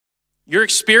Your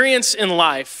experience in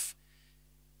life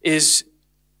is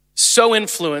so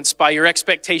influenced by your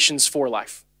expectations for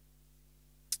life.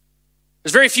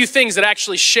 There's very few things that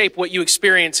actually shape what you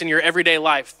experience in your everyday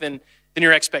life than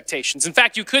your expectations. In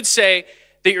fact, you could say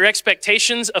that your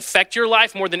expectations affect your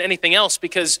life more than anything else,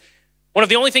 because one of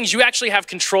the only things you actually have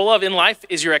control of in life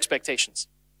is your expectations.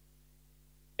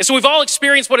 And so we've all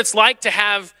experienced what it's like to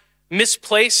have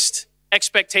misplaced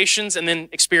expectations and then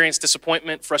experience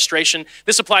disappointment, frustration.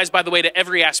 This applies, by the way, to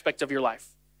every aspect of your life.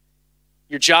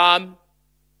 Your job,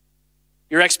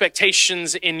 your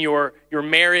expectations in your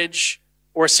marriage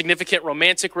or a significant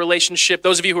romantic relationship.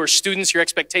 Those of you who are students, your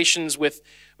expectations with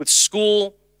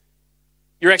school,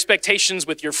 your expectations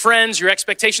with your friends, your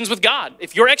expectations with God.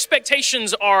 If your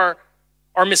expectations are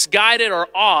misguided or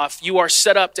off, you are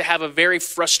set up to have a very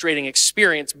frustrating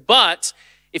experience. But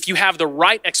if you have the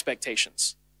right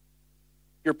expectations,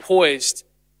 you're poised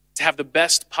to have the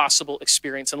best possible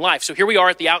experience in life. So here we are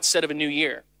at the outset of a new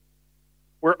year.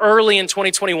 We're early in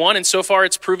 2021, and so far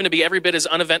it's proven to be every bit as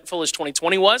uneventful as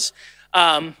 2020 was.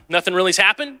 Nothing really's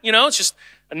happened, it's just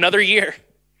another year.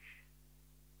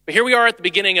 But here we are at the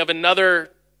beginning of another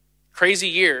crazy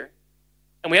year,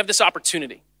 and we have this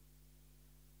opportunity.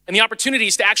 And the opportunity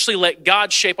is to actually let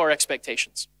God shape our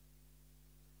expectations,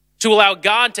 to allow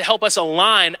God to help us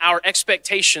align our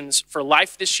expectations for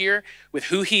life this year with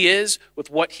who he is,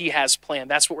 with what he has planned.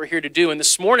 That's what we're here to do. And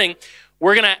this morning,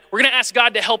 we're gonna ask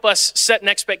God to help us set an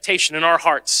expectation in our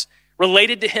hearts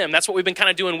related to him. That's what we've been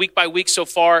kind of doing week by week so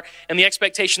far. And the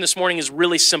expectation this morning is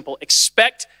really simple.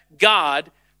 Expect God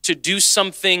to do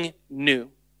something new.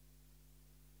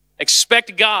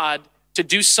 Expect God to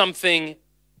do something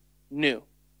new.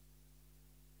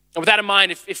 And with that in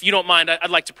mind, if you don't mind, I'd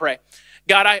like to pray.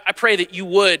 God, I pray that you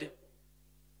would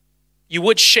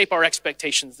shape our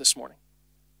expectations this morning.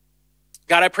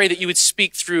 God, I pray that you would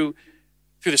speak through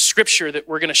the scripture that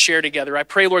we're going to share together. I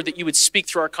pray, Lord, that you would speak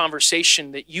through our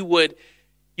conversation, that you would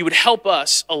help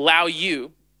us allow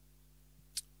you,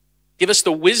 give us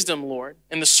the wisdom, Lord,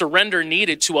 and the surrender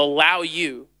needed to allow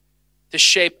you to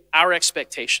shape our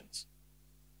expectations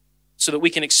so that we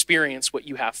can experience what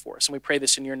you have for us. And we pray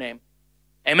this in your name.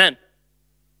 Amen.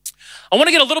 I want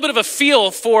to get a little bit of a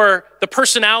feel for the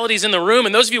personalities in the room.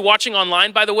 And those of you watching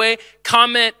online, by the way,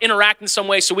 comment, interact in some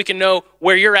way so we can know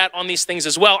where you're at on these things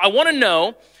as well. I want to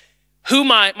know who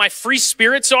my free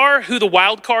spirits are, who the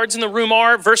wild cards in the room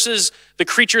are versus the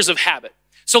creatures of habit.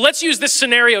 So let's use this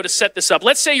scenario to set this up.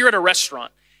 Let's say you're at a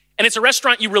restaurant and it's a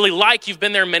restaurant you really like. You've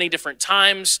been there many different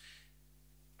times.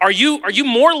 Are you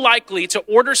more likely to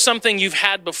order something you've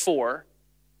had before,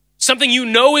 something you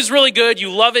know is really good, you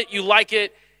love it, you like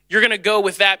it, you're going to go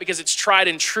with that because it's tried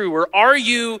and true? Or are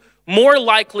you more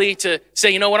likely to say,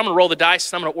 you know what, I'm going to roll the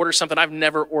dice and I'm going to order something I've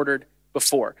never ordered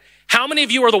before? How many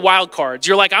of you are the wild cards?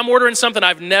 You're like, I'm ordering something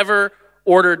I've never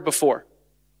ordered before.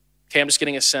 Okay, I'm just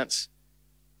getting a sense.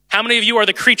 How many of you are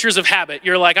the creatures of habit?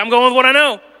 You're like, I'm going with what I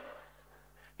know.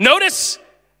 Notice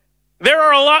there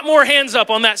are a lot more hands up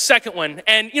on that second one.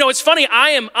 And it's funny, I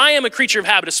am a creature of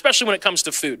habit, especially when it comes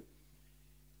to food.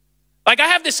 Like I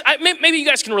have this, maybe you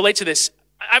guys can relate to this.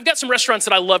 I've got some restaurants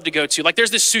that I love to go to. Like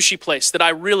there's this sushi place that I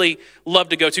really love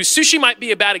to go to. Sushi might be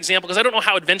a bad example because I don't know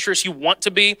how adventurous you want to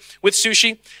be with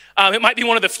sushi. It might be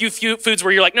one of the few foods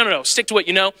where you're like, no, stick to what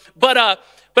you know. But I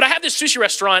have this sushi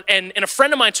restaurant and a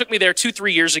friend of mine took me there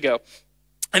 2-3 years ago.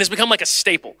 And it's become like a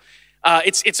staple.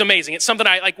 It's amazing. It's something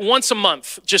I like once a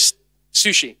month, just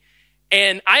sushi.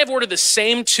 And I have ordered the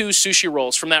same 2 sushi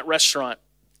rolls from that restaurant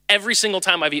every single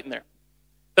time I've eaten there.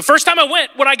 The first time I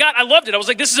went, what I got, I loved it. I was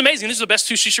like, this is amazing. This is the best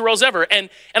 2 sushi rolls ever. And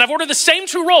I've ordered the same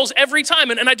 2 rolls every time.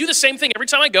 And I do the same thing every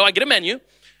time I go. I get a menu.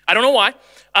 I don't know why.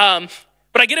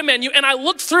 But I get a menu and I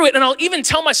look through it and I'll even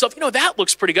tell myself, that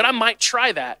looks pretty good. I might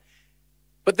try that.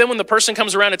 But then when the person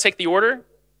comes around to take the order,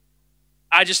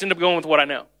 I just end up going with what I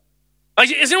know.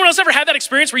 Like, has anyone else ever had that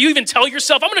experience where you even tell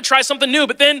yourself, I'm going to try something new,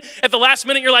 but then at the last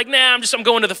minute, you're like, nah, I'm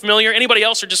going to the familiar. Anybody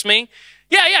else or just me?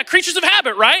 Yeah, creatures of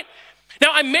habit, right? Now,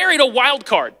 I married a wild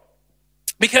card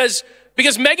because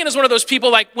Megan is one of those people,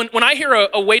 like when I hear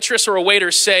a waitress or a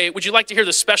waiter say, would you like to hear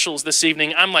the specials this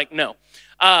evening? I'm like, no.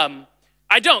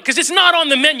 I don't, because it's not on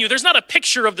the menu. There's not a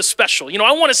picture of the special.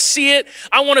 I want to see it.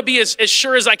 I want to be as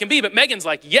sure as I can be. But Megan's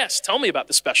like, yes, tell me about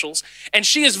the specials. And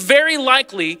she is very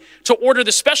likely to order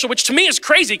the special, which to me is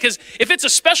crazy, because if it's a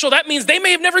special, that means they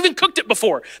may have never even cooked it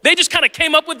before. They just kind of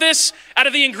came up with this out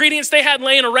of the ingredients they had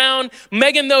laying around.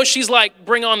 Megan, though, she's like,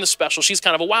 bring on the special. She's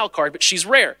kind of a wild card, but she's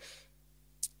rare.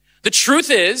 The truth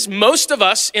is, most of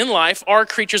us in life are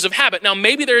creatures of habit. Now,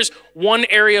 maybe there's one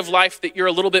area of life that you're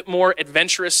a little bit more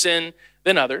adventurous in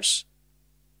than others.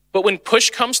 But when push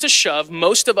comes to shove,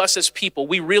 most of us as people,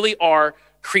 we really are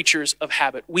creatures of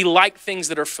habit. We like things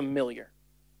that are familiar.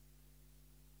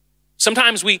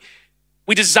 Sometimes we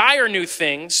desire new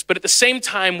things, but at the same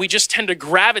time, we just tend to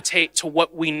gravitate to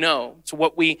what we know, to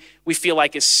what we feel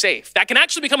like is safe. That can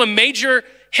actually become a major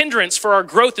hindrance for our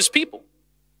growth as people.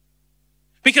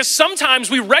 Because sometimes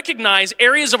we recognize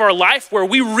areas of our life where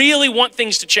we really want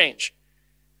things to change.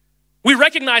 We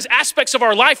recognize aspects of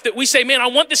our life that we say, man, I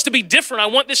want this to be different. I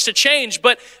want this to change.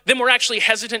 But then we're actually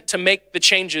hesitant to make the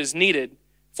changes needed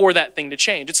for that thing to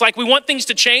change. It's like we want things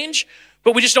to change,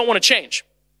 but we just don't want to change.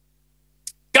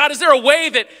 God, is there a way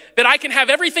that I can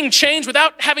have everything change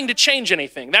without having to change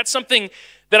anything? That's something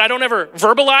that I don't ever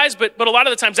verbalize, but a lot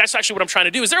of the times that's actually what I'm trying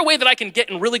to do. Is there a way that I can get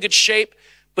in really good shape,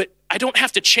 but I don't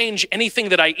have to change anything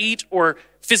that I eat or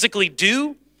physically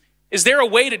do? Is there a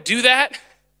way to do that?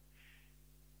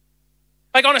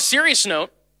 Like on a serious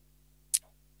note,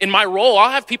 in my role,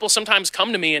 I'll have people sometimes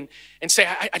come to me and say,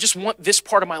 I just want this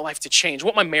part of my life to change. I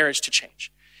want my marriage to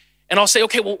change. And I'll say,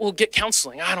 okay, well, we'll get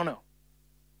counseling. I don't know.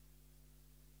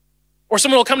 Or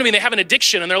someone will come to me and they have an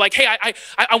addiction and they're like, hey,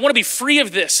 I want to be free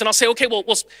of this. And I'll say, okay, well,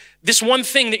 this one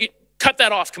thing that you cut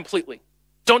that off completely.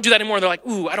 Don't do that anymore. And they're like,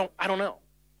 ooh, I don't know.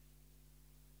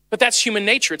 But that's human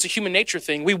nature. It's a human nature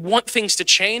thing. We want things to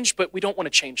change, but we don't want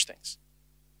to change things.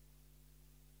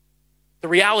 The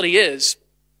reality is,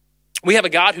 we have a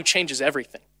God who changes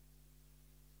everything.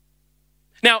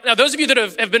 Now those of you that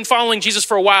have been following Jesus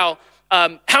for a while,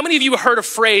 how many of you have heard a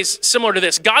phrase similar to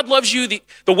this? God loves you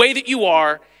the way that you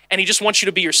are, and he just wants you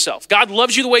to be yourself. God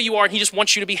loves you the way you are, and he just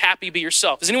wants you to be happy, be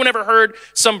yourself. Has anyone ever heard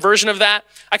some version of that?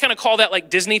 I kind of call that like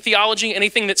Disney theology,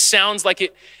 anything that sounds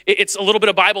like it's a little bit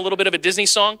of Bible, a little bit of a Disney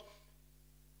song,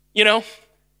 you know?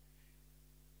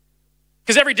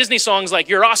 Because every Disney song's like,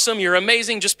 you're awesome, you're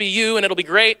amazing, just be you, and it'll be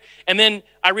great. And then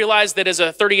I realized that as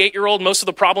a 38-year-old, most of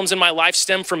the problems in my life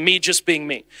stem from me just being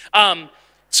me.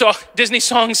 So Disney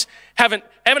songs haven't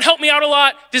helped me out a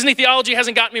lot. Disney theology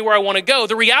hasn't gotten me where I want to go.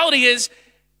 The reality is,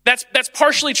 that's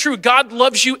partially true. God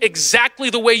loves you exactly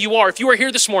the way you are. If you are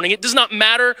here this morning, it does not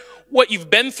matter what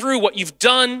you've been through, what you've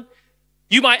done.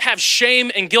 You might have shame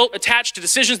and guilt attached to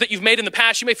decisions that you've made in the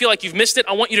past. You may feel like you've missed it.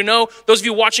 I want you to know, those of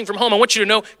you watching from home, I want you to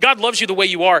know God loves you the way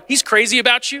you are. He's crazy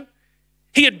about you.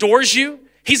 He adores you.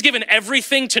 He's given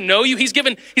everything to know you. He's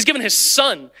given his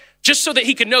son just so that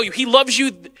he can know you. He loves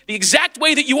you the exact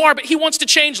way that you are, but he wants to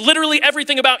change literally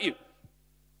everything about you.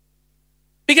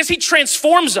 Because he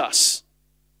transforms us.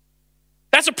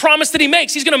 That's a promise that he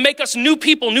makes. He's going to make us new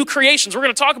people, new creations. We're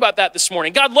going to talk about that this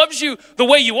morning. God loves you the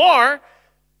way you are.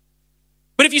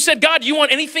 But if you said, God, do you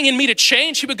want anything in me to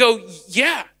change? He would go,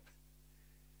 yeah.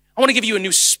 I want to give you a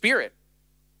new spirit.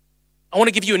 I want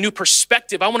to give you a new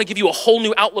perspective. I want to give you a whole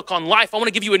new outlook on life. I want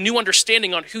to give you a new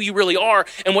understanding on who you really are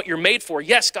and what you're made for.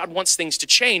 Yes, God wants things to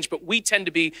change, but we tend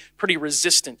to be pretty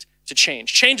resistant to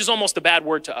change. Change is almost a bad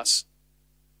word to us.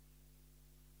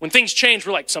 When things change,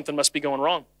 we're like, something must be going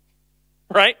wrong.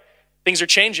 Right? Things are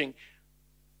changing.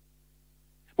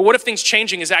 But what if things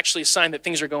changing is actually a sign that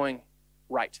things are going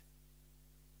right?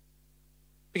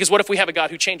 Because what if we have a God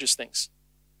who changes things?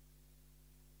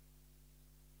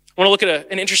 I want to look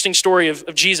at an interesting story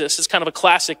of Jesus. It's kind of a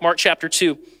classic, Mark chapter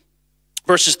 2,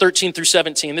 verses 13 through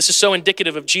 17. This is so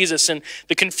indicative of Jesus and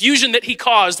the confusion that he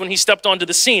caused when he stepped onto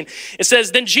the scene. It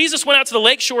says, then Jesus went out to the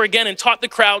lakeshore again and taught the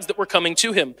crowds that were coming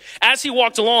to him. As he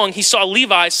walked along, he saw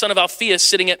Levi, son of Alphaeus,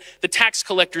 sitting at the tax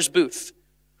collector's booth.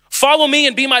 Follow me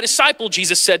and be my disciple,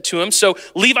 Jesus said to him. So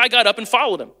Levi got up and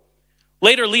followed him.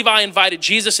 Later, Levi invited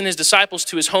Jesus and his disciples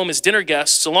to his home as dinner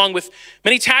guests, along with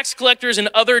many tax collectors and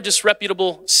other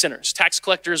disreputable sinners. Tax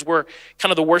collectors were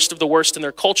kind of the worst of the worst in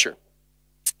their culture.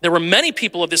 There were many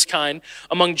people of this kind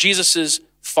among Jesus's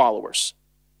followers.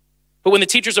 But when the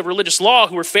teachers of religious law,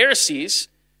 who were Pharisees,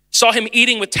 saw him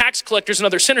eating with tax collectors and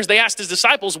other sinners, they asked his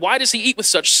disciples, why does he eat with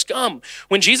such scum?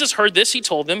 When Jesus heard this, he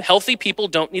told them, healthy people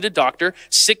don't need a doctor,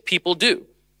 sick people do.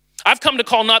 I've come to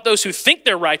call not those who think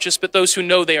they're righteous, but those who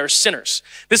know they are sinners.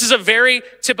 This is a very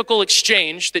typical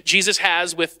exchange that Jesus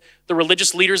has with the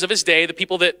religious leaders of his day, the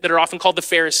people that are often called the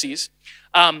Pharisees.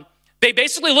 They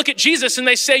basically look at Jesus and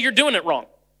they say, you're doing it wrong.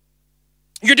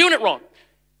 You're doing it wrong.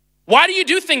 Why do you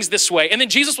do things this way? And then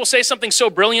Jesus will say something so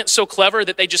brilliant, so clever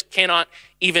that they just cannot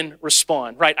even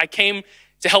respond, right? I came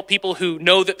to help people who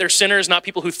know that they're sinners, not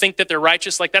people who think that they're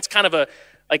righteous. Like that's kind of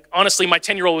honestly, my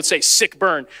 10-year-old would say, sick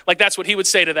burn. Like that's what he would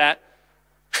say to that.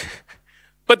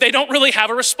 But they don't really have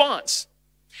a response.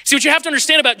 See, what you have to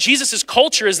understand about Jesus's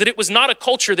culture is that it was not a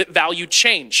culture that valued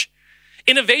change.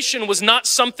 Innovation was not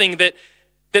something that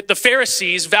the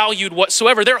Pharisees valued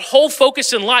whatsoever. Their whole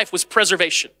focus in life was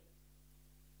preservation.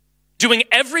 doing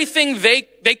everything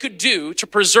they could do to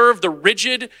preserve the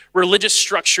rigid religious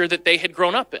structure that they had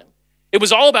grown up in. It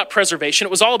was all about preservation. It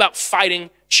was all about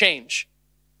fighting change.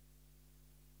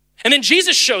 And then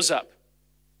Jesus shows up.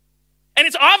 And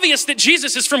it's obvious that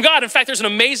Jesus is from God. In fact, there's an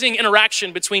amazing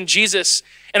interaction between Jesus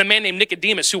and a man named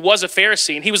Nicodemus, who was a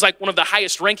Pharisee, and he was like one of the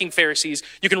highest ranking Pharisees.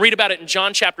 You can read about it in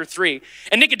John chapter 3.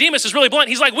 And Nicodemus is really blunt.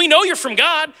 He's like, we know you're from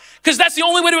God because that's the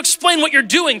only way to explain what you're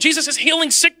doing. Jesus is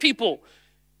healing sick people.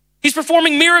 He's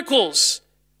performing miracles.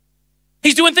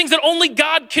 He's doing things that only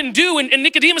God can do. And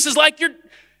Nicodemus is like,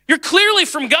 you're clearly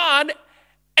from God.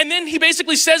 And then he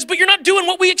basically says, but you're not doing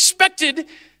what we expected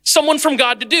someone from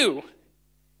God to do.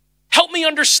 Help me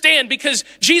understand, because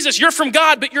Jesus, you're from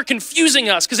God, but you're confusing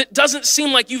us because it doesn't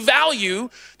seem like you value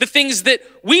the things that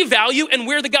we value, and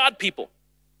we're the God people.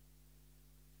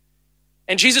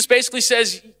 And Jesus basically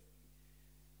says,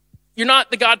 you're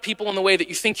not the God people in the way that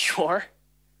you think you are.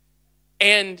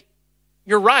 And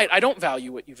you're right, I don't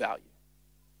value what you value.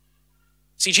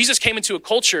 See, Jesus came into a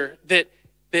culture that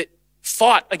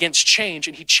fought against change,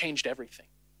 and he changed everything.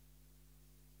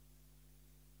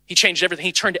 He changed everything.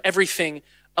 He turned everything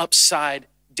upside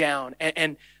down.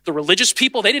 And the religious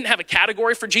people, they didn't have a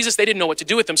category for Jesus. They didn't know what to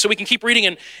do with him. So we can keep reading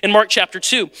in Mark chapter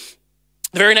 2.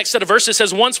 The very next set of verses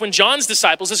says, once when John's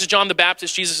disciples, this is John the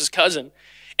Baptist, Jesus' cousin,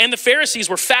 and the Pharisees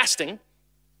were fasting,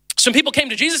 some people came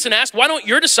to Jesus and asked, why don't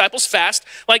your disciples fast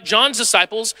like John's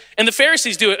disciples and the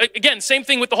Pharisees do it? Again, same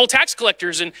thing with the whole tax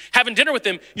collectors and having dinner with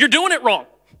them. You're doing it wrong.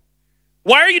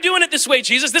 Why are you doing it this way,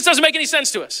 Jesus? This doesn't make any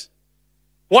sense to us.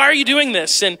 Why are you doing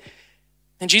this? And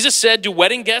Jesus said, do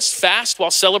wedding guests fast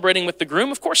while celebrating with the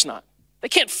groom? Of course not. They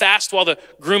can't fast while the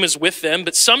groom is with them,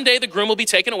 but someday the groom will be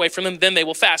taken away from them, then they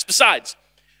will fast. Besides,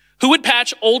 who would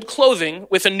patch old clothing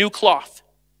with a new cloth?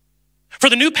 For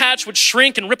the new patch would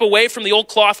shrink and rip away from the old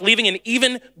cloth, leaving an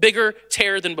even bigger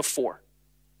tear than before.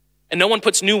 And no one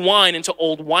puts new wine into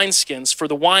old wineskins, for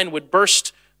the wine would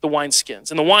burst the wineskins,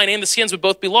 and the wine and the skins would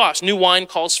both be lost. New wine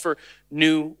calls for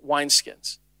new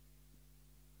wineskins.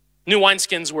 New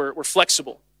wineskins were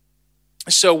flexible.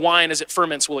 So wine, as it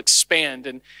ferments, will expand,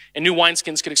 and new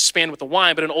wineskins could expand with the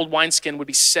wine, but an old wineskin would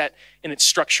be set in its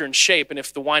structure and shape, and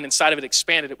if the wine inside of it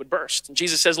expanded, it would burst. And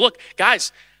Jesus says, look,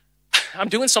 guys, I'm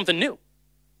doing something new.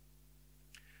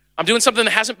 I'm doing something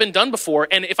that hasn't been done before,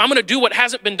 and if I'm gonna do what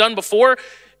hasn't been done before,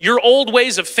 your old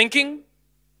ways of thinking,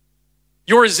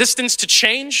 your resistance to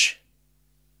change,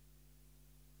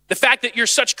 the fact that you're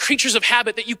such creatures of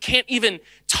habit that you can't even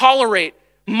tolerate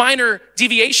minor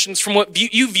deviations from what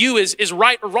you view is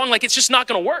right or wrong, like it's just not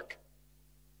gonna work.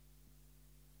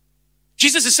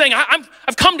 Jesus is saying,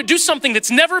 I've come to do something that's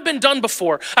never been done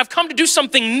before. I've come to do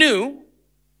something new.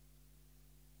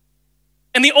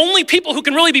 And the only people who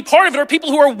can really be part of it are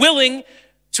people who are willing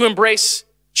to embrace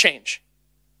change.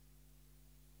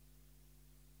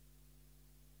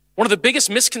 One of the biggest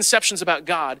misconceptions about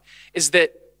God is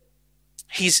that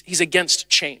he's against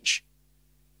change.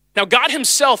 Now, God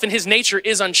himself in his nature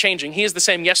is unchanging. He is the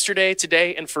same yesterday,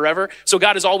 today, and forever. So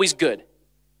God is always good.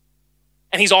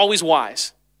 And he's always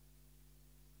wise.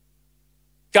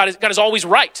 God is always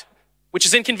right, which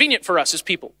is inconvenient for us as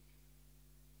people.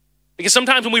 Because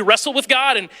sometimes when we wrestle with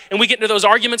God and we get into those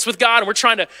arguments with God and we're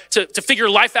trying to figure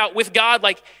life out with God,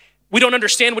 like we don't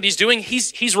understand what he's doing,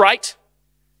 he's right.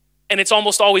 And it's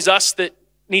almost always us that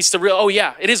needs to oh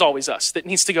yeah, it is always us that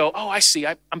needs to go, oh, I see,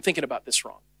 I'm thinking about this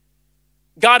wrong.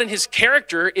 God in his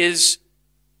character is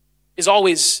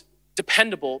always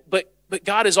dependable, but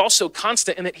God is also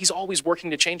constant in that he's always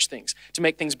working to change things, to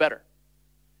make things better.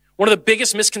 One of the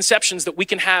biggest misconceptions that we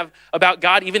can have about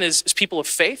God, even as people of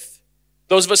faith,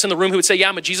 those of us in the room who would say, yeah,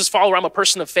 I'm a Jesus follower, I'm a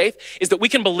person of faith, is that we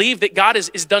can believe that God is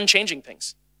done changing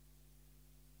things.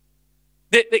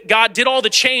 That God did all the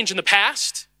change in the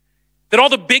past, that all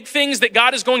the big things that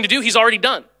God is going to do, he's already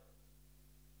done.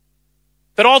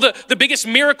 That all the biggest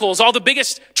miracles, all the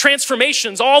biggest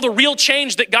transformations, all the real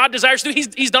change that God desires to do,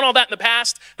 he's done all that in the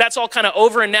past. That's all kind of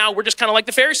over, and now we're just kind of like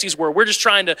the Pharisees were. We're just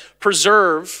trying to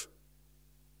preserve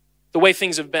the way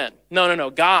things have been. No.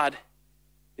 God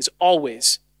is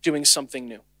always doing something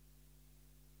new.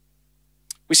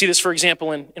 We see this, for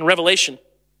example, in Revelation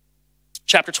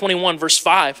chapter 21, verse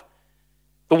 5.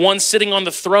 The one sitting on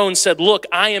the throne said, look,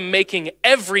 I am making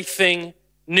everything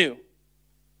new.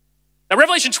 Now,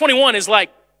 Revelation 21 is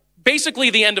like basically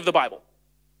the end of the Bible.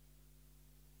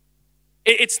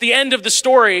 It's the end of the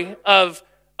story of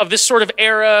this sort of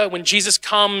era when Jesus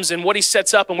comes and what he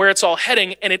sets up and where it's all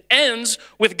heading. And it ends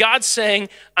with God saying,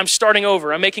 I'm starting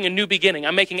over. I'm making a new beginning.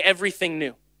 I'm making everything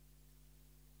new.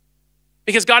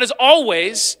 Because God is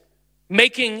always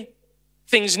making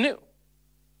things new.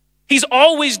 He's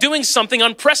always doing something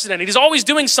unprecedented. He's always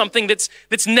doing something that's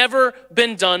never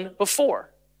been done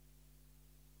before.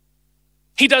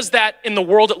 He does that in the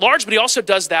world at large, but he also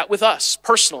does that with us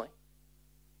personally.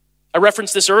 I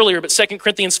referenced this earlier, but 2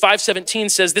 Corinthians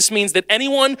 5:17 says this means that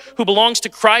anyone who belongs to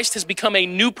Christ has become a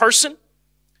new person.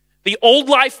 The old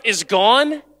life is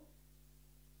gone.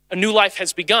 A new life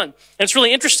has begun. And it's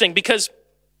really interesting because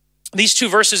these two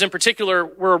verses in particular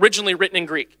were originally written in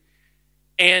Greek.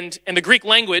 And the Greek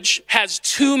language has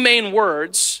two main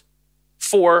words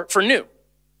for new.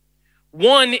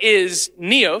 One is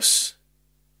neos,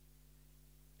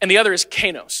 and the other is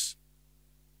kainos.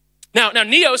 Now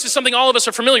neos is something all of us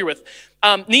are familiar with.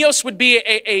 Neos would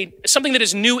be something that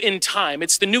is new in time.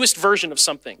 It's the newest version of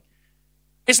something.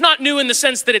 It's not new in the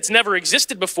sense that it's never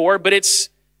existed before, but it's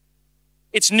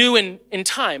new in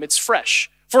time. It's fresh.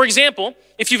 For example,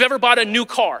 if you've ever bought a new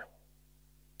car,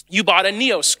 you bought a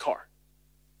neos car.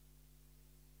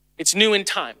 It's new in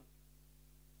time.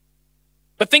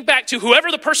 But think back to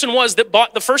whoever the person was that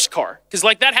bought the first car, because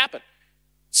like that happened.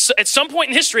 So at some point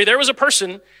in history, there was a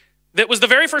person that was the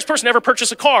very first person to ever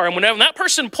purchase a car. And when that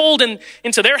person pulled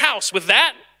into their house with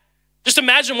that, just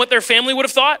imagine what their family would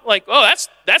have thought. Like, oh,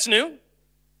 that's new.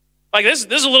 Like this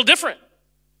is a little different.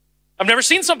 I've never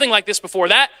seen something like this before.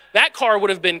 That car would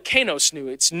have been kainos new.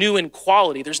 It's new in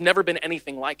quality. There's never been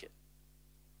anything like it.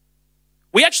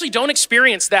 We actually don't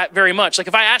experience that very much. Like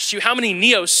if I asked you how many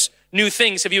neos new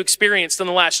things have you experienced in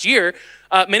the last year,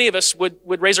 many of us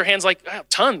would raise our hands like, oh,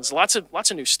 tons, lots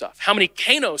of new stuff. How many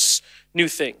kainos new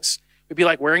things? We'd be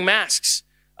like wearing masks.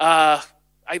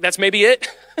 That's maybe it.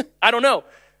 I don't know.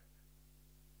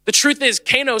 The truth is,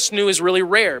 kainos new is really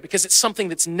rare because it's something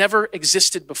that's never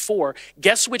existed before.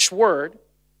 Guess which word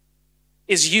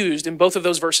is used in both of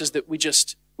those verses that we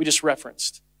just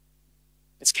referenced?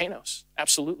 It's kainos,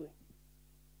 absolutely.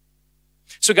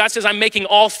 So God says, I'm making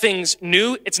all things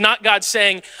new. It's not God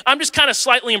saying, I'm just kind of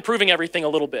slightly improving everything a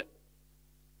little bit.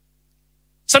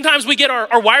 Sometimes we get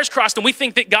our wires crossed and we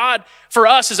think that God for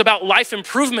us is about life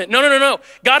improvement. No.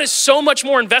 God is so much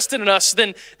more invested in us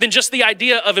than just the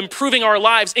idea of improving our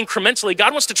lives incrementally.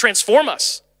 God wants to transform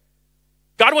us.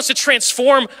 God wants to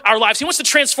transform our lives. He wants to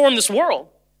transform this world.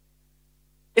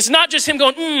 It's not just him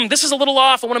going, this is a little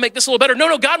off. I want to make this a little better.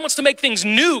 No, God wants to make things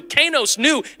new, kainos,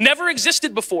 new, never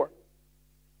existed before.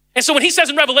 And so when he says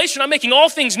in Revelation, I'm making all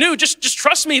things new, just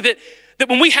trust me that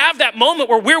when we have that moment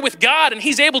where we're with God and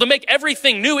he's able to make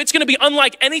everything new, it's going to be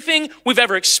unlike anything we've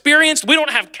ever experienced. We don't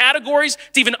have categories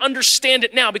to even understand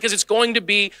it now because it's going to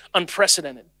be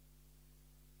unprecedented.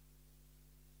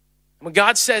 And when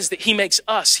God says that he makes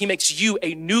you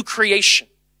a new creation.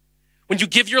 When you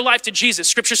give your life to Jesus,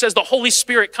 Scripture says the Holy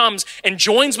Spirit comes and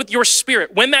joins with your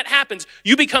spirit. When that happens,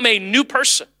 you become a new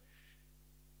person.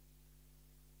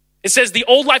 It says the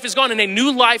old life is gone and a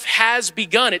new life has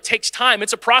begun. It takes time.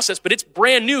 It's a process, but it's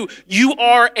brand new. You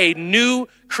are a new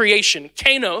creation.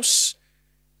 Kainos,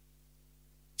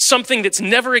 something that's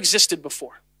never existed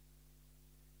before.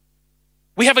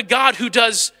 We have a God who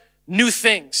does new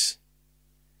things,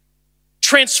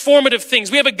 transformative things.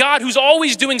 We have a God who's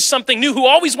always doing something new, who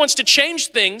always wants to change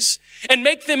things and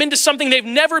make them into something they've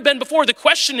never been before. The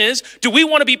question is, do we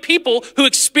want to be people who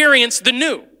experience the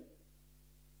new?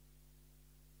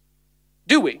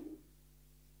 Do we?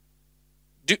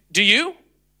 Do you?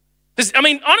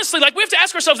 Honestly, we have to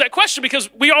ask ourselves that question because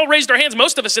we all raised our hands,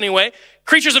 most of us anyway,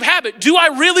 creatures of habit. Do I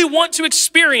really want to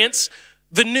experience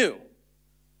the new?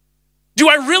 Do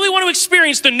I really want to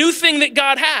experience the new thing that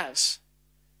God has?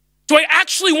 Do I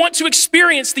actually want to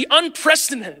experience the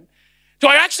unprecedented? Do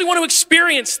I actually want to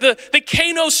experience the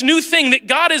kainos new thing that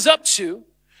God is up to?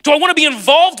 Do I want to be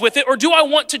involved with it, or do I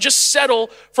want to just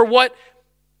settle for what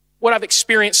I've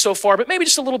experienced so far, but maybe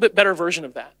just a little bit better version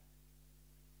of that?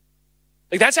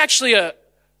 That's actually a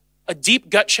deep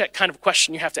gut check kind of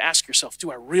question you have to ask yourself.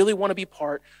 Do I really want to be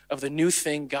part of the new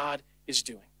thing God is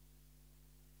doing?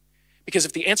 Because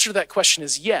if the answer to that question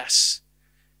is yes,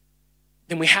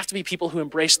 then we have to be people who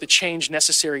embrace the change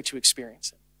necessary to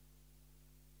experience it.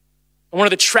 And one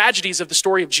of the tragedies of the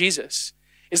story of Jesus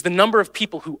is the number of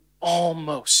people who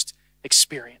almost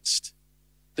experienced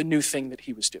the new thing that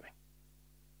he was doing.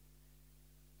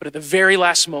 But at the very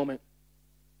last moment,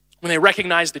 when they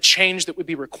recognized the change that would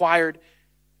be required,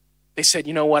 they said,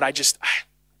 you know what, I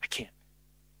can't.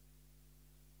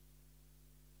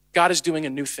 God is doing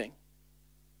a new thing.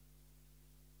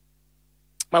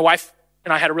 My wife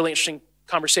and I had a really interesting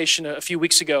conversation a few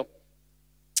weeks ago,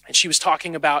 and she was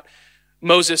talking about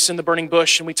Moses and the burning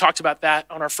bush, and we talked about that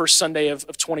on our first Sunday of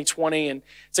 2020, and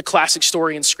it's a classic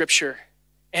story in Scripture.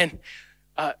 And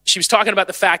she was talking about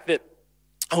the fact that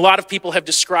a lot of people have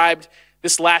described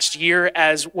this last year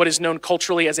as what is known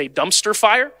culturally as a dumpster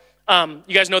fire.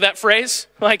 You guys know that phrase?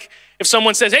 Like if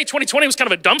someone says, hey, 2020 was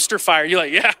kind of a dumpster fire, you're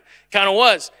like, yeah, kind of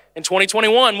was. In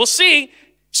 2021, we'll see.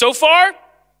 So far,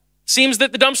 seems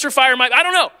that the dumpster fire might, I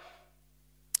don't know.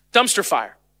 Dumpster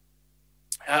fire.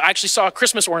 I actually saw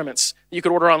Christmas ornaments that you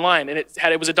could order online, and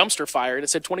it was a dumpster fire, and it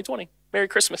said 2020, Merry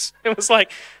Christmas. It was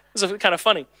kind of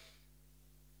funny.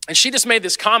 And she just made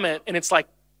this comment, and it's like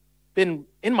been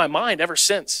in my mind ever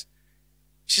since.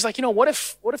 She's like, what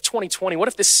if 2020, what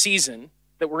if this season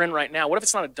that we're in right now, what if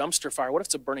it's not a dumpster fire? What if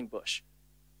it's a burning bush?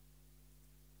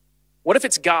 What if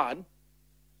it's God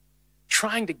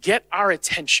trying to get our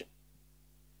attention,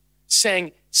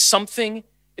 saying something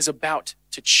is about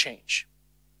to change?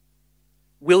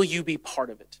 Will you be part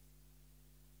of it?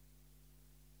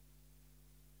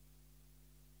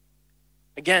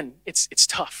 Again, it's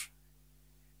tough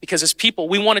because as people,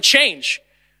 we want to change.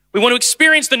 We want to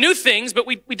experience the new things, but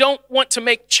we don't want to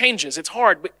make changes. It's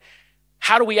hard, but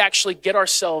how do we actually get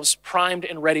ourselves primed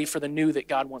and ready for the new that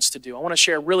God wants to do? I want to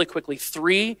share really quickly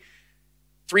three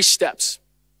steps.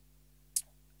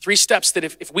 3 steps that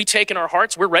if we take in our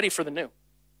hearts, we're ready for the new.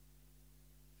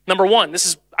 Number one, this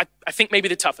is, I think, maybe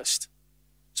the toughest.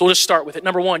 So we'll just start with it.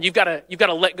 Number one, you've got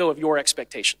to let go of your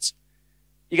expectations.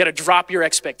 You got to drop your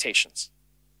expectations.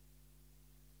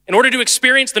 In order to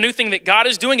experience the new thing that God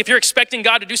is doing, if you're expecting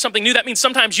God to do something new, that means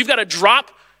sometimes you've got to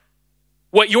drop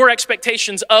what your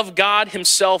expectations of God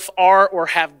himself are or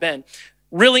have been.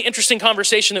 Really interesting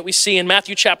conversation that we see in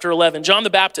Matthew chapter 11. John the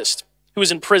Baptist, who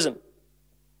was in prison,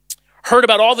 heard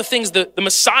about all the things that the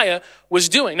Messiah was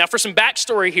doing. Now, for some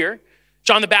backstory here,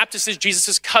 John the Baptist is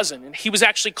Jesus' cousin, and he was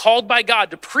actually called by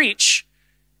God to preach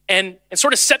and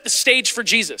sort of set the stage for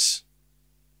Jesus.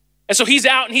 And so he's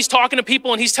out and he's talking to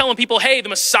people and he's telling people, hey, the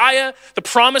Messiah, the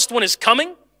promised one is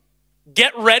coming.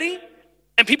 Get ready.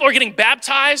 And people are getting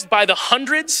baptized by the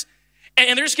hundreds,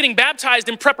 and they're just getting baptized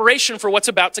in preparation for what's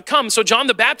about to come. So John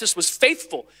the Baptist was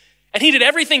faithful, and he did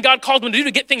everything God called him to do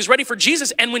to get things ready for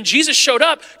Jesus. And when Jesus showed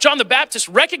up, John the Baptist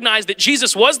recognized that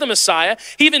Jesus was the Messiah.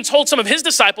 He even told some of his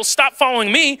disciples, stop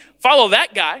following me, follow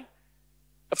that guy.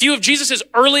 A few of Jesus'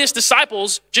 earliest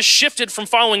disciples just shifted from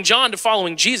following John to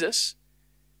following Jesus.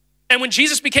 And when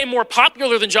Jesus became more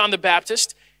popular than John the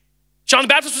Baptist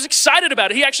was excited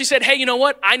about it. He actually said, hey, you know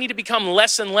what? I need to become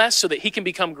less and less so that he can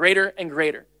become greater and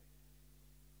greater.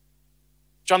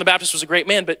 John the Baptist was a great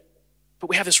man, but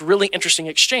we have this really interesting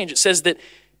exchange. It says that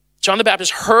John the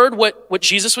Baptist heard what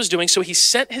Jesus was doing, so he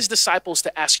sent his disciples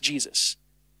to ask Jesus,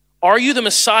 are you the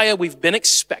Messiah we've been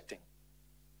expecting?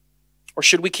 Or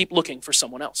should we keep looking for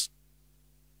someone else?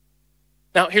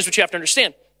 Now, here's what you have to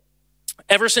understand.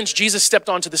 Ever since Jesus stepped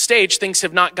onto the stage, things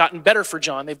have not gotten better for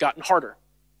John. They've gotten harder.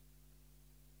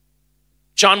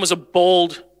 John was a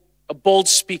bold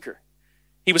speaker.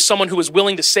 He was someone who was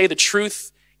willing to say the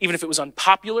truth, even if it was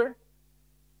unpopular,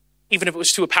 even if it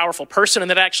was to a powerful person, and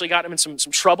that actually got him in some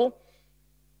trouble.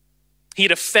 He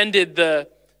had offended the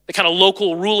kind of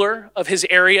local ruler of his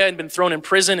area and been thrown in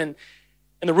prison, and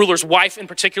the ruler's wife in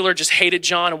particular just hated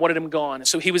John and wanted him gone. And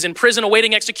so he was in prison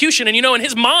awaiting execution. And in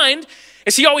his mind,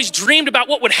 as he always dreamed about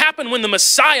what would happen when the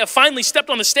Messiah finally stepped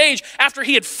on the stage after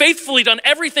he had faithfully done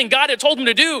everything God had told him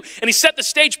to do, and he set the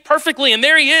stage perfectly, and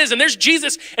there he is, and there's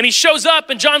Jesus, and he shows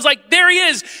up, and John's like, there he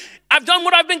is. I've done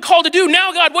what I've been called to do.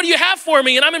 Now, God, what do you have for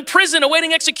me? And I'm in prison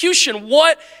awaiting execution.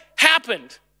 What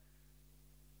happened?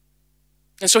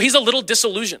 And so he's a little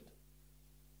disillusioned.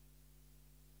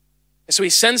 And so he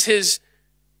sends his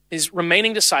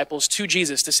remaining disciples to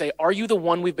Jesus to say, are you the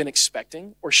one we've been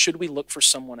expecting, or should we look for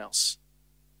someone else?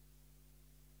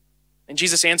 And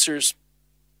Jesus answers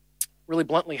really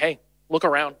bluntly, hey, look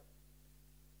around.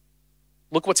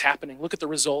 Look what's happening. Look at the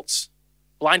results.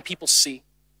 Blind people see.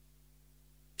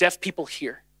 Deaf people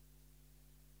hear.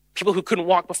 People who couldn't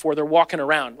walk before, they're walking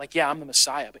around like, yeah, I'm the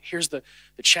Messiah. But here's the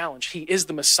challenge. He is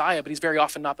the Messiah, but he's very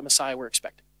often not the Messiah we're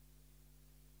expecting.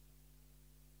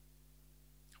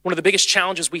 One of the biggest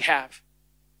challenges we have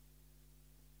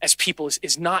as people is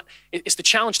the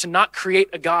challenge to not create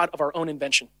a God of our own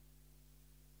invention.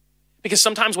 Because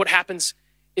sometimes what happens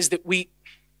is that we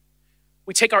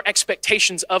take our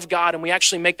expectations of God and we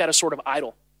actually make that a sort of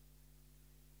idol.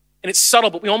 And it's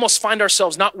subtle, but we almost find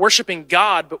ourselves not worshiping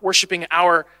God, but worshiping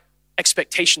our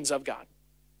expectations of God.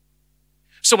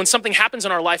 So when something happens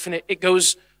in our life and it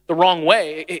goes the wrong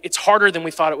way, it's harder than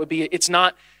we thought it would be. It's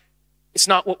not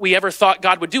what we ever thought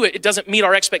God would do. It doesn't meet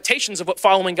our expectations of what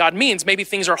following God means. Maybe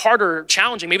things are harder or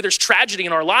challenging. Maybe there's tragedy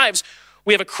in our lives.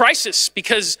 We have a crisis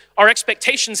because our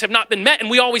expectations have not been met, and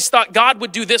we always thought God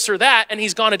would do this or that, and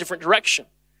he's gone a different direction.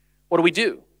 What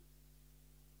do?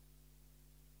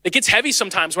 It gets heavy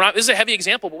sometimes. This is a heavy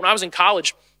example, but when I was in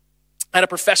college, I had a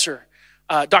professor,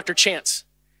 Dr. Chance.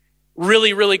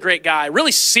 Really, really great guy.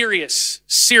 Really serious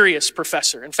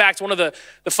professor. In fact, one of the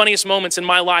funniest moments in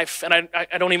my life, and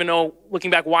I don't even know, looking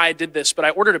back, why I did this, but I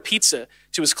ordered a pizza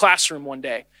to his classroom one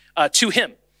day, to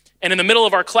him. And in the middle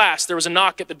of our class, there was a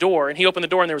knock at the door, and he opened the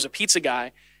door, and there was a pizza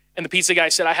guy. And the pizza guy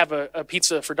said, I have a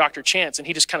pizza for Dr. Chance. And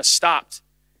he just kind of stopped,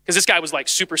 because this guy was like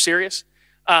super serious.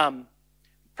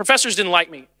 Professors didn't like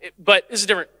me, but this is a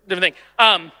different thing.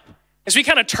 And so he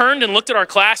kind of turned and looked at our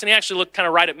class, and he actually looked kind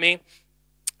of right at me.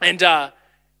 And then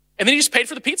he just paid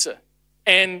for the pizza.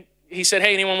 And he said,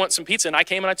 hey, anyone want some pizza? And I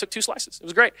came and I took 2 slices. It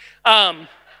was great. It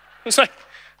was like,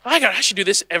 oh my God, I should do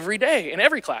this every day in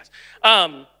every class.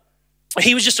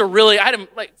 He was just I had him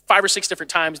like 5 or 6 different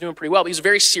times, doing pretty well, but he was a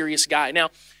very serious guy. Now,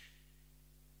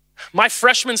 my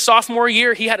freshman, sophomore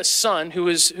year, he had a son who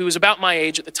was about my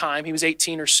age at the time. He was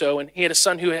 18 or so, and he had a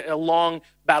son who had a long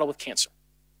battle with cancer.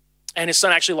 And his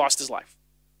son actually lost his life.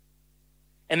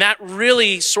 And that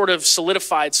really sort of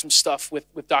solidified some stuff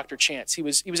with Dr. Chance. He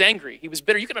was angry. He was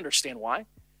bitter. You can understand why.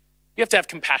 You have to have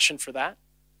compassion for that.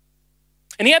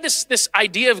 And he had this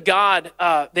idea of God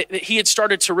that he had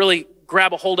started to really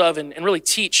grab a hold of and really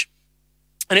teach.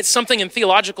 And it's something in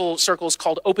theological circles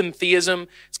called open theism.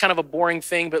 It's kind of a boring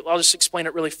thing, but I'll just explain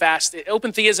it really fast.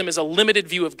 Open theism is a limited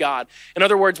view of God. In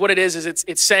other words, what it is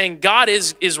it's saying God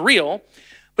is real,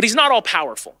 but he's not all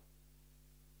powerful.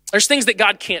 There's things that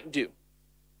God can't do.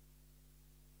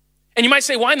 And you might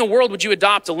say, why in the world would you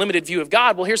adopt a limited view of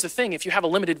God? Well, here's the thing. If you have a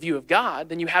limited view of God,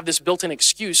 then you have this built-in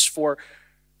excuse for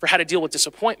how to deal with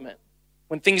disappointment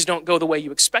when things don't go the way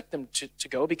you expect them to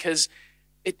go, because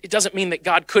it doesn't mean that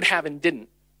God could have and didn't.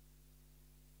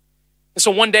 And so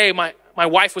one day, my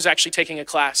wife was actually taking a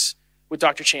class with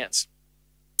Dr. Chance.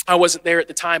 I wasn't there at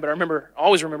the time, but I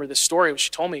always remember this story. She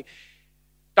told me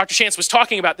Dr. Chance was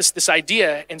talking about this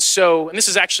idea, and this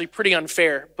is actually pretty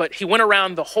unfair, but he went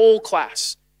around the whole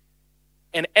class,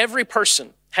 and every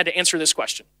person had to answer this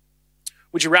question.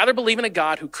 Would you rather believe in a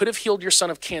God who could have healed your son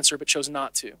of cancer but chose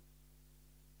not to?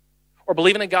 Or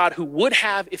believe in a God who would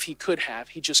have if he could have,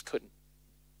 he just couldn't?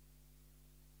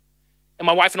 And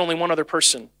my wife and only one other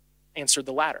person answered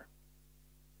the latter.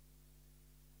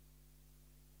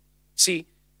 See,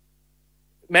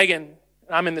 Megan,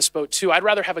 I'm in this boat too. I'd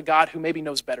rather have a God who maybe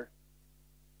knows better.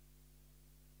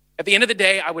 At the end of the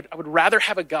day, I would rather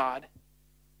have a God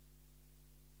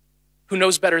who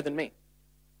knows better than me.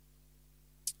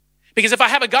 Because if I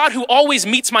have a God who always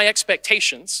meets my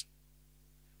expectations,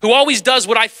 who always does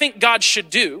what I think God should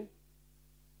do,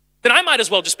 then I might as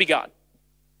well just be God,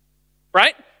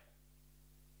 right?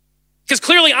 Because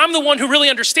clearly I'm the one who really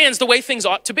understands the way things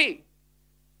ought to be.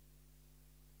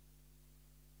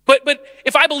 But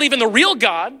if I believe in the real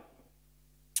God,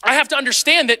 I have to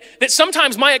understand that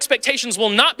sometimes my expectations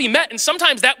will not be met, and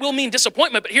sometimes that will mean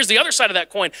disappointment. But here's the other side of that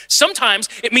coin. Sometimes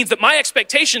it means that my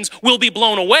expectations will be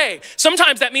blown away.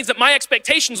 Sometimes that means that my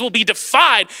expectations will be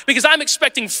defied because I'm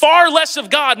expecting far less of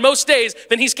God most days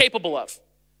than he's capable of.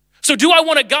 So do I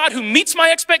want a God who meets my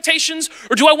expectations,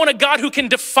 or do I want a God who can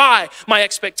defy my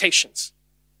expectations?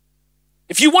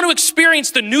 If you want to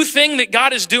experience the new thing that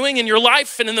God is doing in your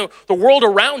life and in the world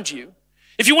around you,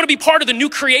 if you want to be part of the new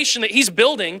creation that he's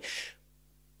building,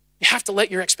 you have to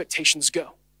let your expectations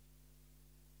go.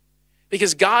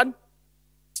 Because God,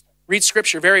 read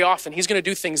scripture very often, he's going to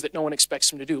do things that no one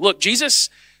expects him to do. Look,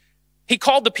 Jesus, he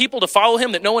called the people to follow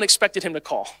him that no one expected him to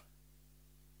call.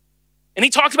 And he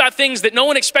talked about things that no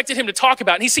one expected him to talk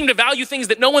about. And he seemed to value things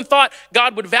that no one thought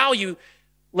God would value.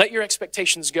 Let your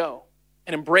expectations go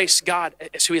and embrace God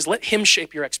as who he is. Let him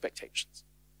shape your expectations.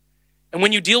 And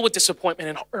when you deal with disappointment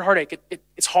and heartache,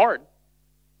 it's hard.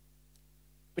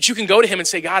 But you can go to him and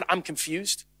say, God, I'm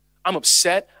confused. I'm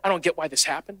upset. I don't get why this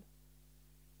happened.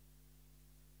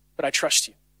 But I trust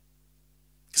you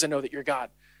because I know that you're God.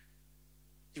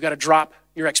 You've got to drop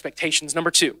your expectations.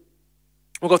 Number 2,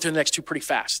 we'll go through the next 2 pretty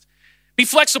fast. Be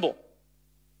flexible.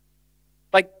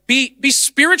 Like be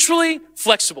spiritually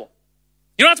flexible.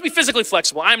 You don't have to be physically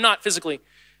flexible. I'm not physically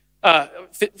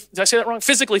did I say that wrong?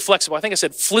 Physically flexible. I think I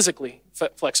said physically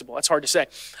flexible. That's hard to say.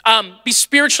 Be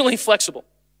spiritually flexible.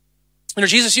 You know,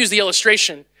 Jesus used the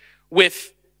illustration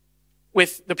with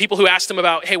the people who asked him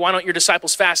about, hey, why don't your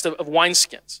disciples fast of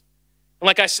wineskins? And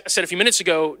like I said a few minutes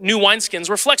ago, new wineskins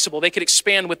were flexible. They could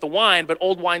expand with the wine, but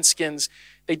old wineskins,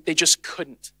 they just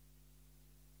couldn't.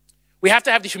 We have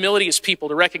to have the humility as people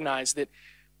to recognize that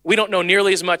we don't know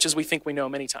nearly as much as we think we know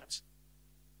many times.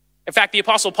 In fact, the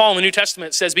Apostle Paul in the New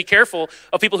Testament says, be careful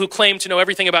of people who claim to know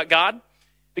everything about God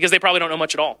because they probably don't know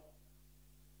much at all.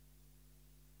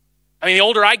 I mean, the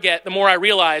older I get, the more I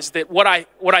realize that what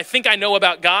I think I know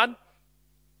about God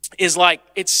is like,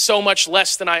 it's so much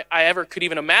less than I ever could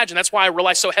even imagine. That's why I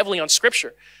rely so heavily on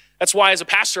Scripture. That's why as a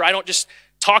pastor, I don't just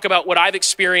talk about what I've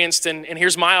experienced and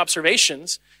here's my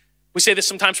observations. We say this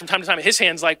sometimes from time to time at his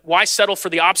hands, like, why settle for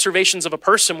the observations of a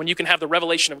person when you can have the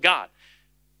revelation of God?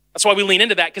 That's why we lean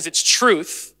into that, because it's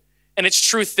truth, and it's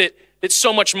truth that's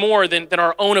so much more than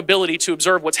our own ability to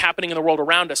observe what's happening in the world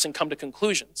around us and come to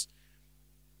conclusions.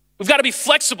 We've got to be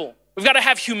flexible. We've got to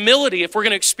have humility if we're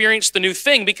going to experience the new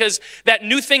thing, because that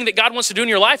new thing that God wants to do in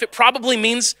your life, it probably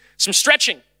means some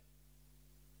stretching.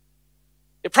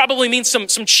 It probably means some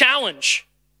challenge.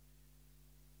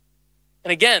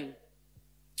 And again,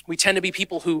 we tend to be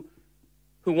people who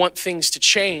want things to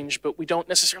change, but we don't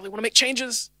necessarily want to make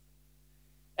changes.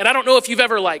 And I don't know if you've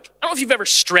ever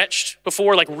stretched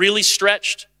before, like really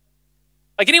stretched.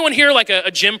 Like anyone here like a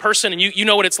gym person, and you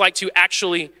know what it's like to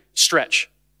actually stretch?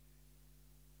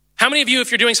 How many of you,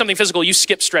 if you're doing something physical, you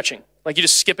skip stretching? Like you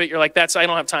just skip it, you're like, I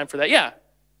don't have time for that. Yeah,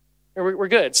 we're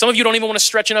good. Some of you don't even want to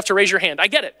stretch enough to raise your hand. I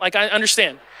get it, like I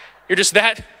understand. You're just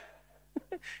that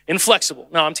inflexible.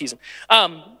 No, I'm teasing.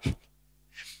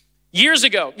 Years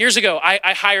ago,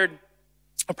 I hired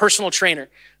a personal trainer.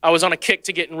 I was on a kick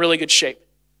to get in really good shape.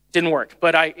 Didn't work,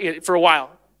 but for a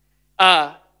while.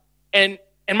 And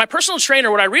my personal trainer,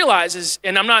 what I realized is,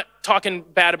 and I'm not talking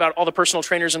bad about all the personal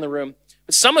trainers in the room,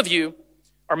 but some of you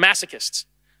are masochists.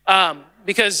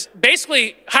 Because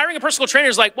basically hiring a personal trainer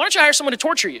is like, why don't you hire someone to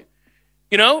torture you?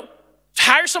 You know,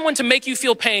 hire someone to make you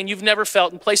feel pain you've never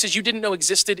felt in places you didn't know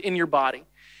existed in your body.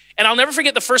 And I'll never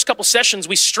forget the first couple sessions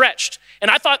we stretched,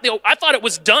 and I thought it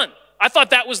was done. I thought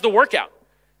that was the workout.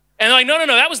 And they're like, no,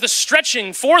 that was the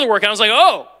stretching for the workout. I was like,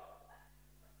 oh,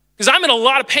 because I'm in a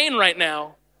lot of pain right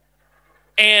now,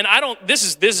 and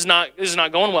this is not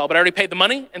going well, but I already paid the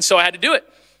money, and so I had to do it.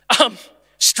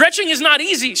 Stretching is not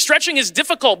easy. Stretching is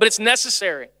difficult, but it's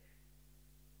necessary.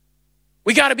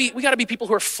 We gotta be people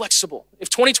who are flexible. If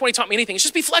 2020 taught me anything, it's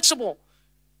just be flexible.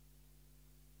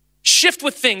 Shift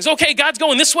with things. Okay, God's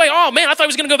going this way. Oh man, I thought he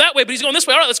was gonna go that way, but he's going this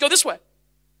way. All right, let's go this way.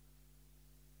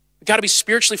 We gotta be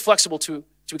spiritually flexible to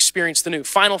experience the new.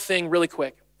 Final thing, really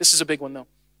quick. This is a big one though.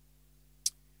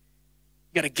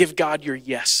 You gotta give God your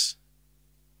yes.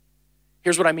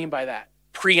 Here's what I mean by that.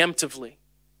 Preemptively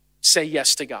say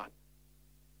yes to God.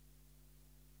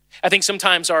 I think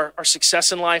sometimes our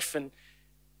success in life and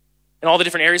all the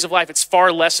different areas of life, it's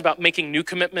far less about making new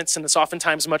commitments, and it's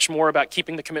oftentimes much more about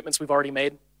keeping the commitments we've already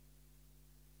made.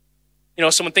 You know,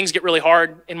 so when things get really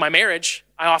hard in my marriage,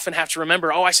 I often have to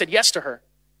remember, I said yes to her.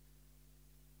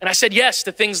 And I said yes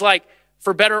to things like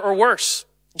for better or worse.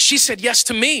 And she said yes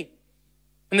to me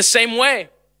in the same way.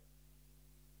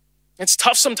 It's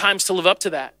tough sometimes to live up to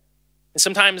that. And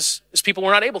sometimes as people,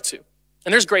 we're not able to.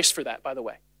 And there's grace for that, by the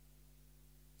way.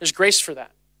 There's grace for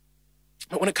that.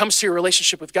 But when it comes to your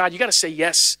relationship with God, you got to say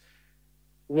yes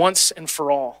once and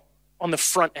for all on the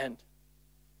front end.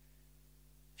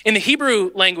 In the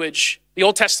Hebrew language, the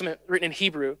Old Testament written in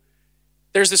Hebrew,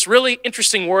 there's this really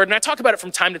interesting word, and I talk about it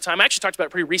from time to time. I actually talked about it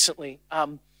pretty recently.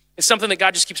 It's something that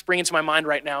God just keeps bringing to my mind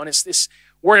right now, and it's this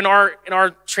word in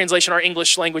our translation, our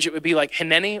English language, it would be like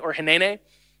hineni or hinene.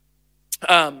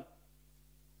 And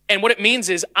what it means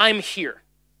is, I'm here.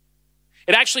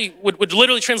 It actually would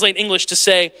literally translate in English to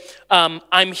say,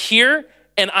 I'm here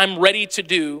and I'm ready to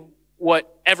do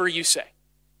whatever you say.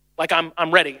 Like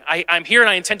I'm ready. I'm here and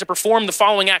I intend to perform the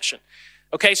following action.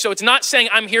 Okay, so it's not saying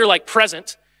I'm here like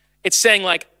present. It's saying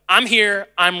like, I'm here,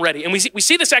 I'm ready. And we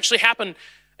see this actually happen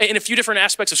in a few different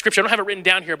aspects of Scripture. I don't have it written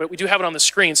down here, but we do have it on the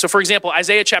screen. So for example,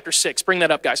 Isaiah chapter 6, bring that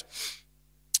up, guys.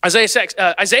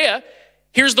 Isaiah,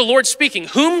 here's the Lord speaking.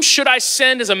 Whom should I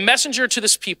send as a messenger to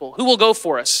this people? Who will go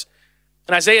for us?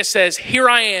 And Isaiah says, here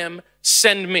I am,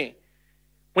 send me.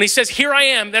 When he says, here I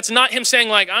am, that's not him saying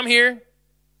like, I'm here.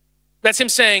 That's him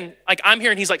saying like, I'm here,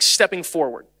 and he's like stepping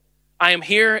forward. I am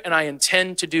here and I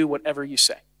intend to do whatever you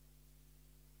say.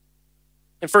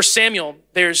 In 1 Samuel,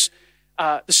 there's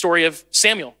the story of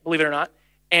Samuel, believe it or not.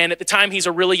 And at the time, he's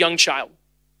a really young child,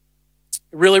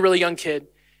 a really, really young kid.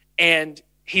 And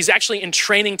he's actually in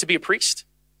training to be a priest.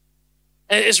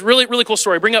 And it's a really, really cool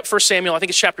story. Bring up 1 Samuel, I think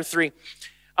it's chapter 3.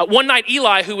 One night,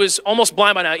 Eli, who was almost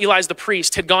blind by now, Eli's the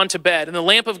priest, had gone to bed, and the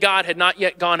lamp of God had not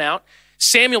yet gone out.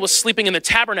 Samuel was sleeping in the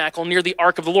tabernacle near the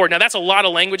ark of the Lord. Now, that's a lot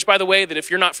of language, by the way, that if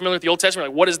you're not familiar with the Old Testament,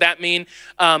 like, what does that mean?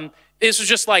 This was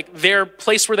just like their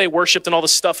place where they worshiped and all the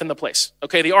stuff in the place.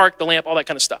 Okay, the ark, the lamp, all that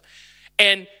kind of stuff.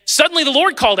 And suddenly the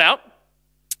Lord called out,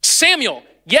 Samuel.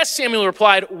 Yes, Samuel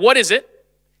replied, what is it?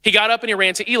 He got up and he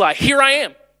ran to Eli. Here I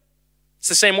am. It's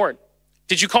the same word.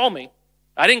 Did you call me?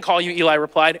 I didn't call you, Eli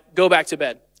replied. Go back to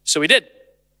bed. So he did.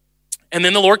 And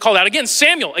then the Lord called out again,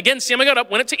 Samuel. Again, Samuel got up,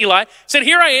 went up to Eli, said,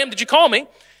 here I am, did you call me?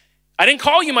 I didn't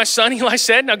call you, my son. Eli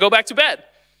said, now go back to bed.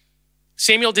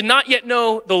 Samuel did not yet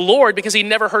know the Lord because he'd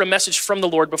never heard a message from the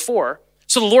Lord before.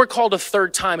 So the Lord called a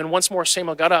third time, and once more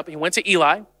Samuel got up. He went to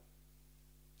Eli.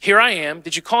 Here I am,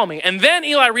 did you call me? And then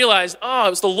Eli realized, oh,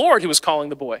 it was the Lord who was calling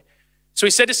the boy. So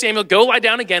he said to Samuel, go lie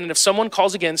down again, and if someone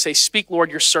calls again, say, speak, Lord,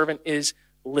 your servant is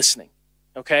listening.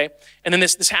 Okay? And then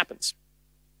this happens.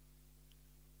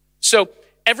 So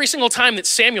every single time that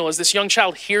Samuel, as this young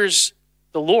child, hears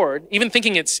the Lord, even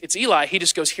thinking it's Eli, he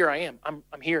just goes, here I am.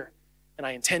 I'm here, and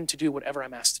I intend to do whatever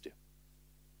I'm asked to do.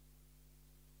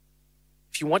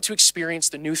 If you want to experience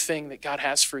the new thing that God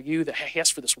has for you, that he has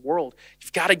for this world,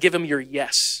 you've got to give him your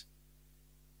yes.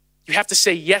 You have to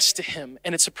say yes to him,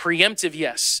 and it's a preemptive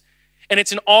yes, and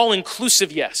it's an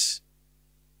all-inclusive yes.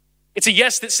 It's a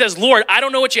yes that says, Lord, I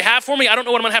don't know what you have for me. I don't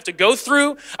know what I'm going to have to go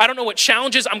through. I don't know what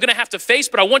challenges I'm going to have to face,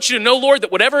 but I want you to know, Lord,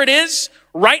 that whatever it is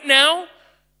right now,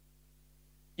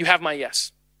 you have my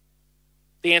yes.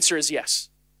 The answer is yes.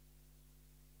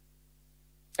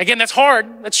 Again, that's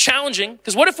hard, that's challenging,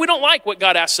 because what if we don't like what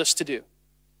God asks us to do?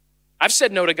 I've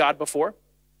said no to God before.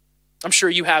 I'm sure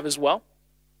you have as well.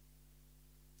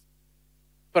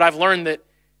 But I've learned that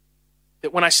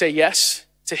when I say yes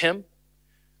to him,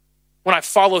 when I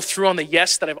follow through on the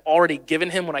yes that I've already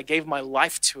given him, when I gave my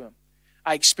life to him,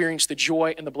 I experience the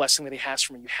joy and the blessing that he has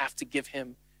for me. You have to give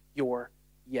him your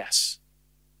yes.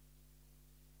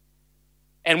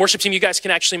 And worship team, you guys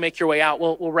can actually make your way out.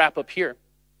 We'll wrap up here.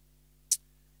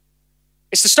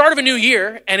 It's the start of a new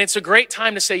year, and it's a great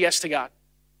time to say yes to God.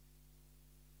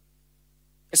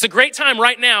 It's a great time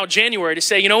right now, January, to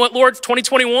say, you know what, Lord,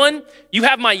 2021, you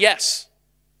have my yes.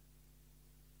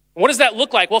 What does that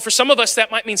look like? Well, for some of us, that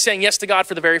might mean saying yes to God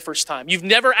for the very first time. You've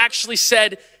never actually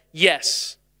said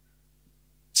yes.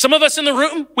 Some of us in the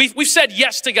room, we've said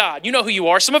yes to God. You know who you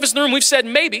are. Some of us in the room, we've said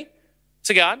maybe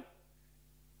to God.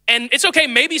 And it's okay,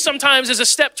 maybe sometimes as a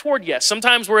step toward yes.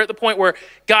 Sometimes we're at the point where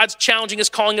God's challenging us,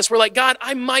 calling us. We're like, God,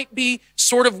 I might be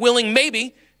sort of willing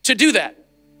maybe to do that.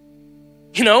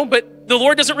 You know, but the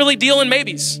Lord doesn't really deal in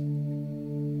maybes.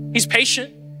 He's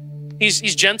patient.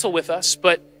 He's gentle with us.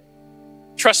 But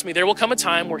trust me, there will come a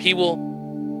time where he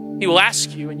will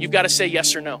ask you, and you've got to say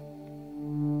yes or no.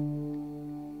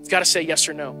 You've got to say yes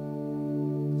or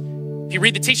no. If you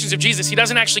read the teachings of Jesus, he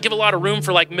doesn't actually give a lot of room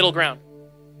for like middle ground.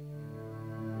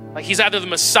 Like he's either the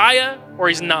Messiah or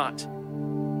he's not.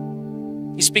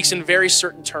 He speaks in very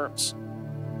certain terms.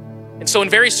 And so in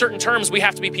very certain terms, we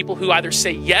have to be people who either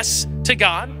say yes to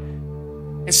God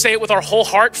and say it with our whole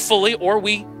heart fully, or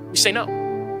we say no.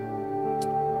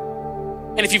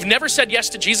 And if you've never said yes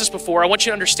to Jesus before, I want you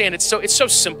to understand it's so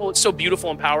simple, it's so beautiful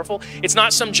and powerful. It's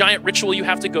not some giant ritual you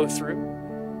have to go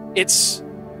through. It's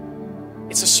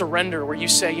a surrender where you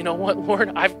say, you know what,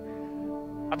 Lord, I've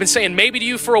been saying maybe to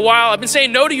you for a while. I've been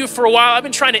saying no to you for a while. I've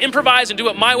been trying to improvise and do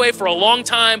it my way for a long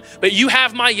time, but you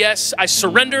have my yes. I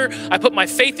surrender. I put my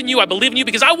faith in you. I believe in you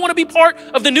because I want to be part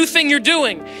of the new thing you're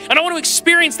doing. And I want to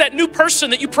experience that new person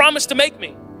that you promised to make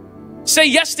me. Say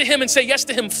yes to him and say yes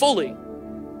to him fully.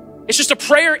 It's just a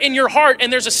prayer in your heart,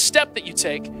 and there's a step that you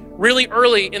take really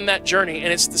early in that journey,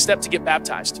 and it's the step to get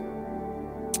baptized.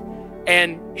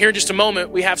 And here in just a moment,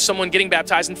 we have someone getting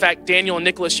baptized. In fact, Daniel and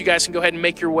Nicholas, you guys can go ahead and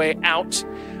make your way out.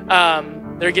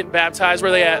 They're getting baptized.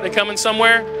 Where are they at? They coming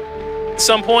somewhere at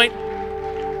some point?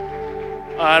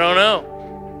 I don't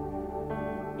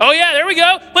know. Oh yeah, there we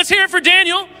go. Let's hear it for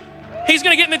Daniel. He's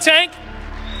gonna get in the tank.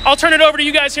 I'll turn it over to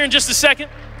you guys here in just a second.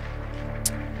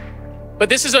 But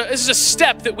this is a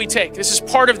step that we take. This is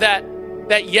part of that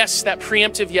yes, that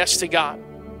preemptive yes to God.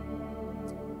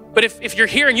 But if you're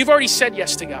here and you've already said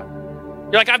yes to God,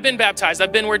 you're like, I've been baptized.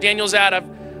 I've been where Daniel's at.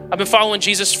 I've been following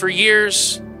Jesus for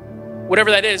years,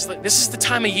 whatever that is. This is the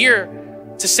time of year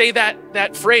to say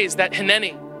that phrase, that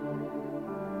hineni.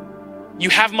 You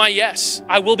have my yes.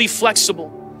 I will be flexible.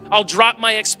 I'll drop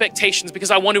my expectations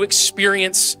because I want to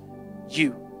experience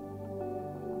you.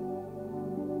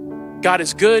 God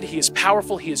is good. He is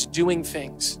powerful. He is doing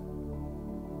things.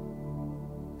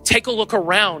 Take a look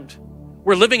around.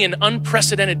 We're living in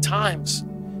unprecedented times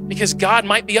because God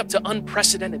might be up to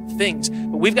unprecedented things,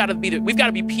 but we've got to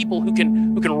be people who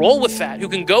can roll with that, who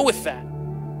can go with that.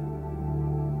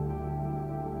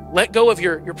 Let go of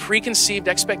your preconceived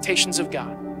expectations of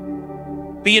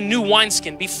God. Be a new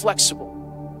wineskin, be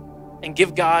flexible, and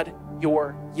give God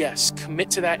your yes.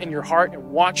 Commit to that in your heart and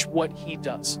watch what he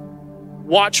does.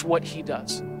 Watch what he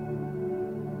does.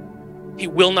 He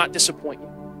will not disappoint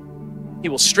you. He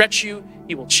will stretch you.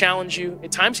 He will challenge you.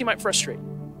 At times he might frustrate you.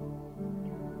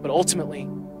 But ultimately,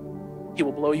 he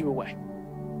will blow you away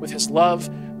with his love,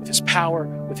 with his power,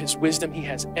 with his wisdom. He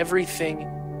has everything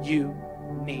you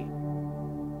need.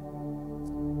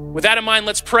 With that in mind,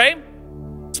 let's pray.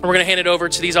 And we're going to hand it over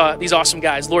to these awesome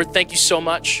guys. Lord, thank you so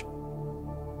much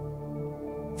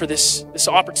for this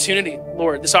opportunity,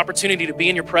 Lord, this opportunity to be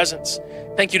in your presence.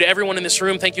 Thank you to everyone in this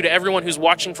room. Thank you to everyone who's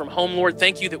watching from home, Lord.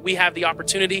 Thank you that we have the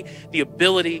opportunity, the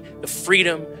ability, the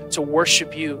freedom to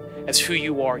worship you as who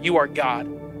you are. You are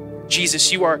God.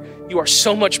 Jesus, you are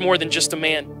so much more than just a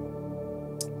man.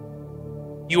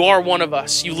 You are one of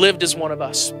us. You lived as one of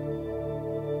us.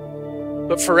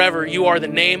 But forever, you are the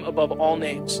name above all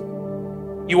names.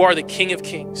 You are the King of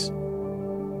Kings.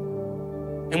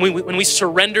 And when we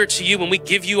surrender to you, when we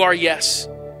give you our yes,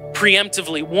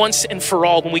 preemptively, once and for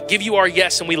all, when we give you our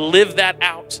yes and we live that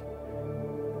out,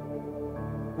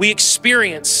 we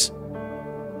experience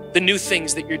the new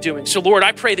things that you're doing. So Lord,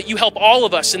 I pray that you help all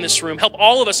of us in this room, help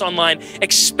all of us online,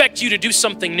 expect you to do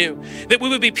something new. That we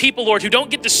would be people, Lord, who don't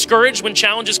get discouraged when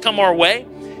challenges come our way.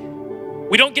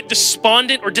 We don't get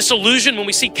despondent or disillusioned when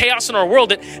we see chaos in our world.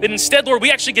 That instead, Lord, we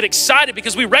actually get excited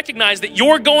because we recognize that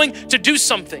you're going to do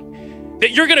something.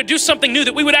 That you're going to do something new,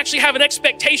 that we would actually have an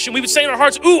expectation. We would say in our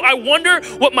hearts, ooh, I wonder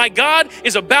what my God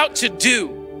is about to do.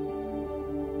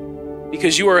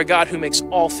 Because you are a God who makes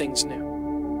all things new.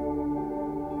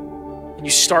 And you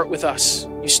start with us.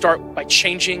 You start by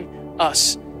changing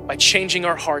us, by changing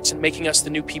our hearts and making us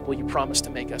the new people you promised to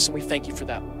make us. And we thank you for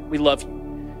that. We love you.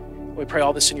 We pray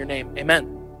all this in your name.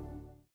 Amen.